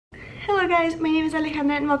Hello guys, my name is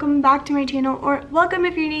Alejandra and welcome back to my channel, or welcome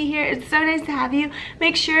if you're new here. It's so nice to have you.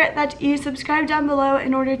 Make sure that you subscribe down below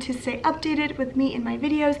in order to stay updated with me and my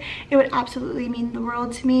videos. It would absolutely mean the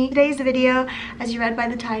world to me. Today's video, as you read by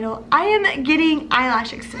the title, I am getting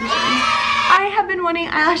eyelash extensions. I have been wanting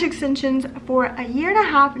eyelash extensions for a year and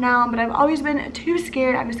a half now, but I've always been too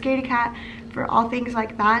scared. I'm a scaredy cat for all things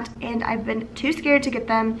like that, and I've been too scared to get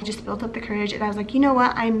them. I just built up the courage and I was like, you know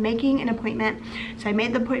what, I'm making an appointment. So I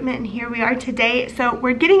made the appointment and here we are today. So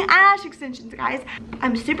we're getting eyelash extensions, guys.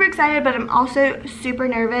 I'm super excited, but I'm also super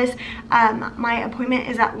nervous. My appointment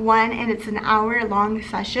is at 1 and it's an hour-long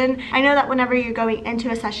session. I know that whenever you're going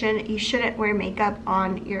into a session, you shouldn't wear makeup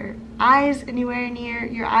on your eyes, anywhere near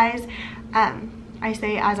your eyes. I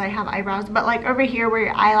say as I have eyebrows, but like over here where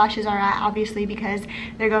your eyelashes are at, obviously, because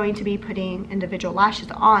they're going to be putting individual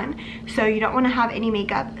lashes on, so you don't want to have any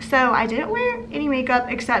makeup. So I didn't wear any makeup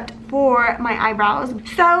except for my eyebrows.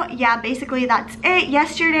 So yeah, basically that's it.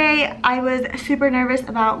 Yesterday I was super nervous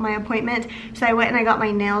about my appointment, so I went and I got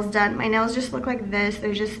my nails done. My nails just look like this.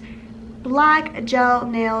 They're just black gel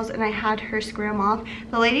nails and I had her square them off.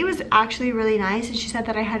 The lady was actually really nice and she said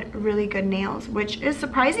that I had really good nails, which is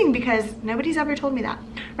surprising because nobody's ever told me that.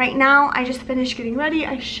 Right now I just finished getting ready.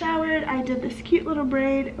 I showered. I did this cute little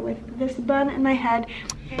braid with this bun in my head.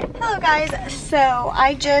 Hello guys, so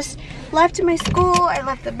I just left my school, I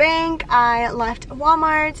left the bank, I left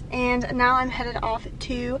Walmart, and now I'm headed off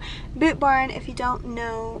to Boot Barn. If you don't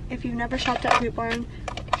know, if you've never shopped at Boot Barn,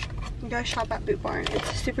 go shop at Boot Barn.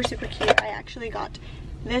 It's super cute. I actually got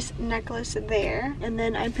this necklace there, and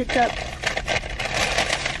then I picked up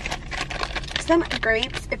some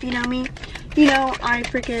grapes. If you know me, you know I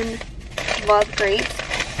freaking love grapes.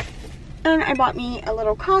 And I bought me a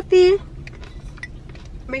little coffee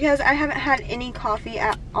because I haven't had any coffee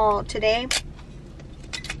at all today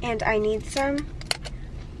and I need some.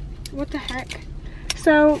 What the heck?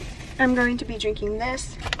 So I'm going to be drinking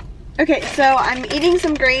this. Okay, so I'm eating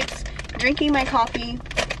some grapes, drinking my coffee.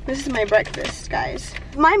 This is my breakfast, guys.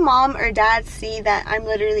 If my mom or dad see that I'm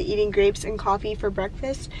literally eating grapes and coffee for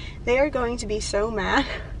breakfast, they are going to be so mad.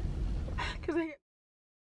 Because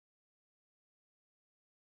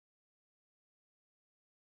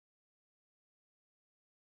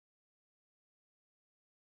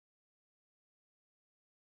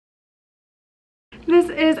this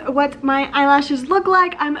is what my eyelashes look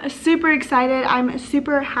like. I'm super excited. I'm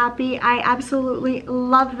super happy. I absolutely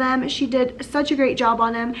love them. She did such a great job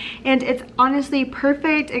on them and it's honestly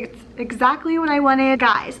perfect. It's exactly what I wanted.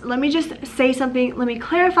 Guys, let me just say something. Let me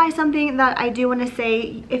clarify something that I do want to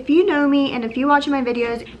say. If you know me and if you watch my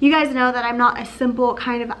videos, you guys know that I'm not a simple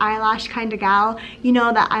kind of eyelash kind of gal. You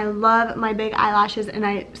know that I love my big eyelashes and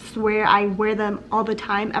I swear I wear them all the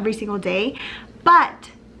time, every single day.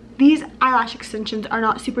 But these eyelash extensions are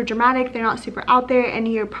not super dramatic, they're not super out there, and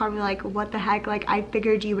you're probably like, what the heck? Like, I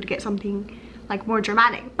figured you would get something like more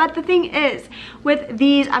dramatic. But the thing is, with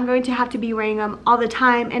these, I'm going to have to be wearing them all the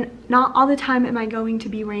time, and not all the time am I going to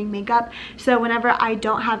be wearing makeup. So whenever I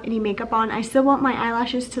don't have any makeup on, I still want my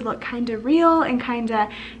eyelashes to look kind of real and kind of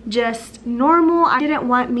just normal. I didn't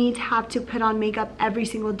want me to have to put on makeup every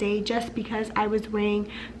single day just because I was wearing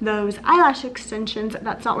those eyelash extensions.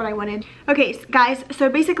 That's not what I wanted. Okay, guys, so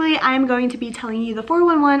basically I'm going to be telling you the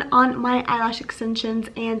 411 on my eyelash extensions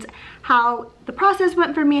and how the process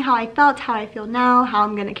went for me, how I felt, how I feel now, how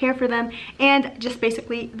I'm gonna care for them, and just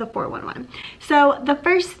basically the 411. So the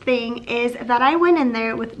first thing is that I went in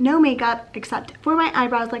there with no makeup except for my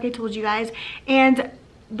eyebrows, like I told you guys, and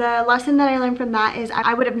the lesson that I learned from that is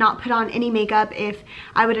I would have not put on any makeup if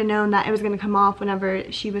I would have known that it was gonna come off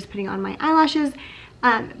whenever she was putting on my eyelashes.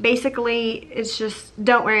 Basically, it's just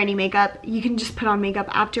don't wear any makeup. You can just put on makeup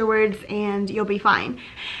afterwards and you'll be fine.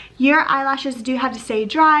 Your eyelashes do have to stay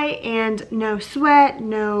dry and no sweat,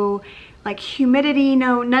 no like humidity,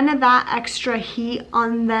 none of that extra heat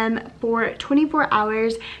on them for 24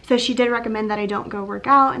 hours. So she did recommend that I don't go work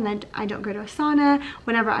out and that I don't go to a sauna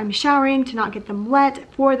whenever I'm showering to not get them wet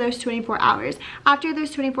for those 24 hours. After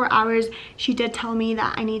those 24 hours, she did tell me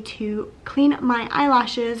that I need to clean my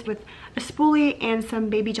eyelashes with a spoolie and some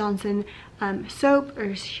Baby Johnson soap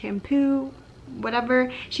or shampoo,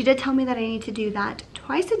 whatever. She did tell me that I need to do that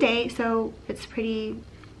twice a day, so it's pretty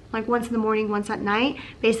like once in the morning, once at night,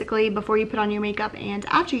 basically before you put on your makeup and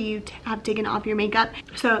after you have taken off your makeup.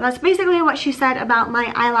 So that's basically what she said about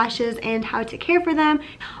my eyelashes and how to care for them.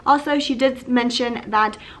 Also, she did mention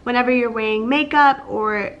that whenever you're wearing makeup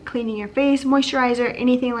or cleaning your face, moisturizer,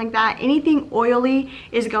 anything like that, anything oily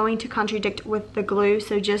is going to contradict with the glue.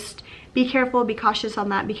 So just be careful, be cautious on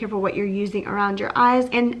that, be careful what you're using around your eyes.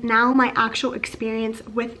 And now my actual experience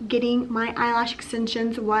with getting my eyelash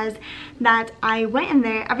extensions was that I went in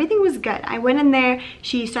there, everything was good. I went in there,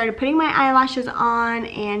 she started putting my eyelashes on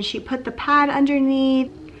and she put the pad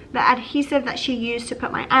underneath. The adhesive that she used to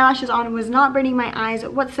put my eyelashes on was not burning my eyes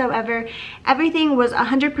whatsoever. Everything was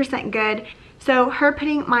 100% good. So her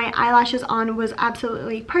putting my eyelashes on was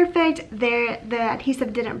absolutely perfect. The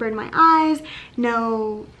adhesive didn't burn my eyes,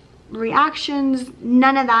 no reactions,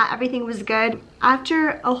 none of that. Everything was good.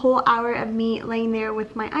 After a whole hour of me laying there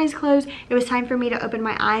with my eyes closed, it was time for me to open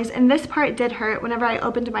my eyes, and this part did hurt. Whenever I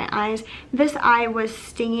opened my eyes, this eye was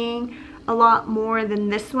stinging a lot more than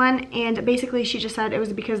this one, and basically she just said it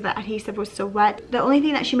was because the adhesive was so wet. The only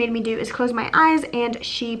thing that she made me do is close my eyes, and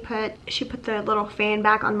she put the little fan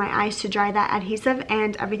back on my eyes to dry that adhesive,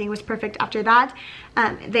 and everything was perfect after that.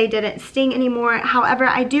 They didn't sting anymore. However,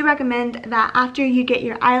 I do recommend that after you get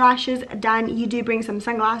your eyelashes done, you do bring some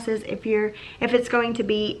sunglasses if it's going to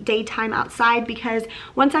be daytime outside, because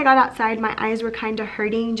once I got outside, my eyes were kind of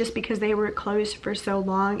hurting just because they were closed for so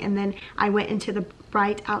long, and then I went into the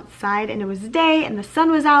bright outside and it was day and the sun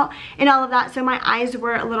was out and all of that, so my eyes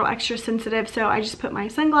were a little extra sensitive. So I just put my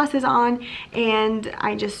sunglasses on and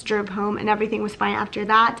I just drove home, and everything was fine after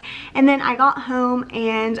that. And then I got home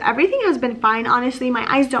and everything has been fine. Honestly, my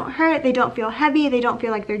eyes don't hurt, they don't feel heavy, they don't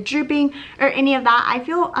feel like they're drooping or any of that. I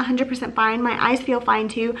feel 100% fine. My eyes feel fine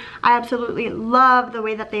too. I absolutely love the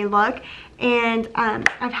way that they look, and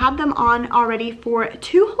I've had them on already for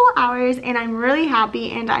 2 whole hours, and I'm really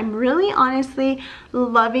happy, and I'm really honestly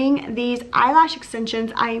loving these eyelash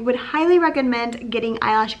extensions. I would highly recommend getting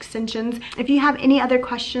eyelash extensions. If you have any other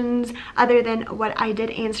questions other than what I did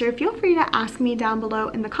answer, feel free to ask me down below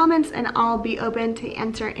in the comments, and I'll be open to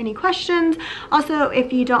answer any questions. Also,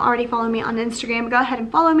 if you don't already follow me on Instagram, go ahead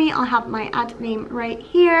and follow me. I'll have my @name right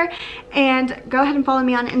here, and go ahead and follow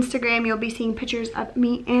me on Instagram. You'll be seeing pictures of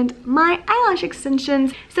me and my eyelash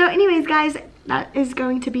extensions. So anyways, guys, that is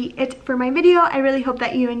going to be it for my video. I really hope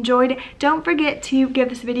that you enjoyed. Don't forget to give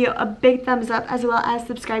this video a big thumbs up, as well as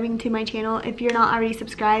subscribing to my channel if you're not already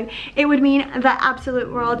subscribed. It would mean the absolute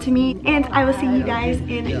world to me, and I will see you guys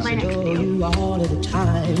in my next video.